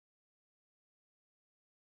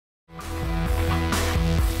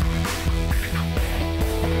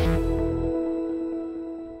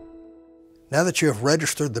Now that you have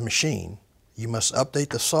registered the machine, you must update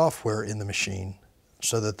the software in the machine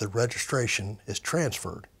so that the registration is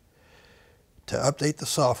transferred. To update the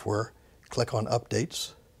software, click on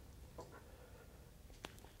Updates,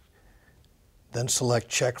 then select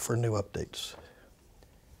Check for New Updates.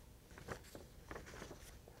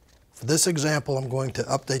 For this example, I'm going to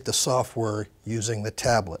update the software using the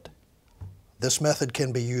tablet. This method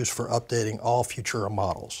can be used for updating all Futura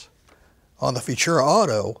models. On the Futura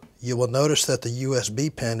Auto, you will notice that the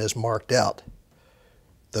USB pin is marked out.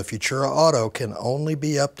 The Futura Auto can only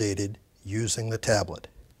be updated using the tablet.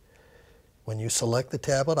 When you select the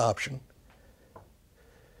tablet option,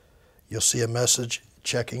 you'll see a message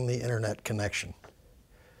checking the internet connection.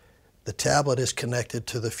 The tablet is connected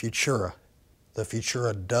to the Futura. The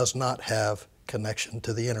Futura does not have connection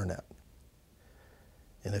to the internet.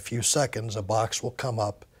 In a few seconds, a box will come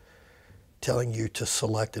up telling you to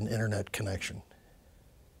select an internet connection.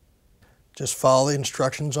 Just follow the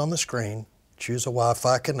instructions on the screen, choose a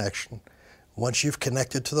Wi-Fi connection. Once you've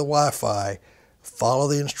connected to the Wi-Fi, follow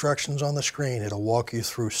the instructions on the screen. It'll walk you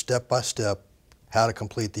through step by step how to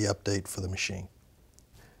complete the update for the machine.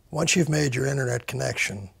 Once you've made your internet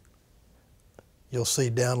connection, you'll see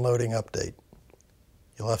Downloading Update.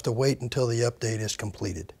 You'll have to wait until the update is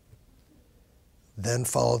completed. Then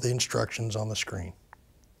follow the instructions on the screen.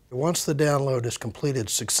 Once the download is completed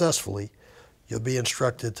successfully, you'll be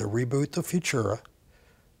instructed to reboot the Futura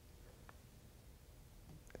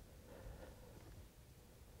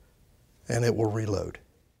and it will reload.